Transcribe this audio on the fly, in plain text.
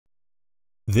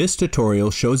This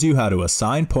tutorial shows you how to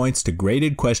assign points to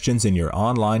graded questions in your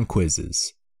online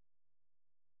quizzes.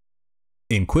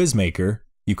 In QuizMaker,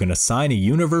 you can assign a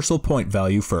universal point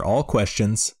value for all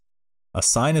questions,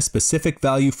 assign a specific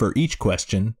value for each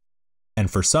question,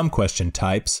 and for some question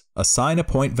types, assign a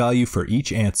point value for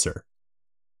each answer.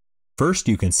 First,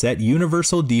 you can set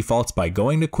universal defaults by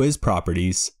going to Quiz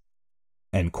Properties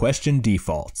and Question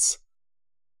Defaults.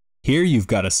 Here you've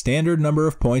got a standard number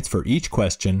of points for each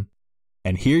question,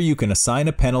 and here you can assign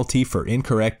a penalty for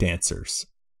incorrect answers.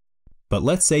 But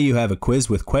let's say you have a quiz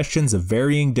with questions of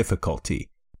varying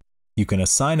difficulty. You can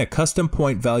assign a custom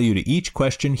point value to each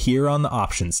question here on the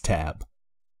Options tab.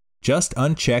 Just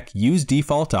uncheck Use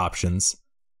Default Options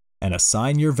and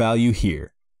assign your value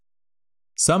here.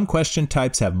 Some question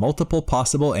types have multiple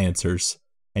possible answers,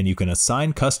 and you can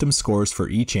assign custom scores for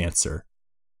each answer.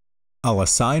 I'll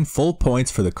assign full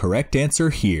points for the correct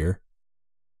answer here,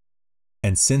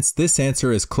 and since this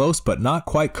answer is close but not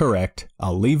quite correct,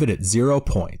 I'll leave it at 0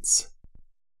 points.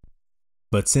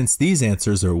 But since these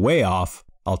answers are way off,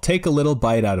 I'll take a little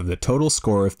bite out of the total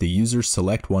score if the users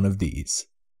select one of these.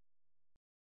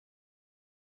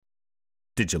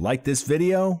 Did you like this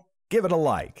video? Give it a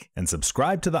like and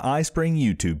subscribe to the iSpring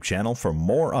YouTube channel for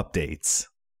more updates.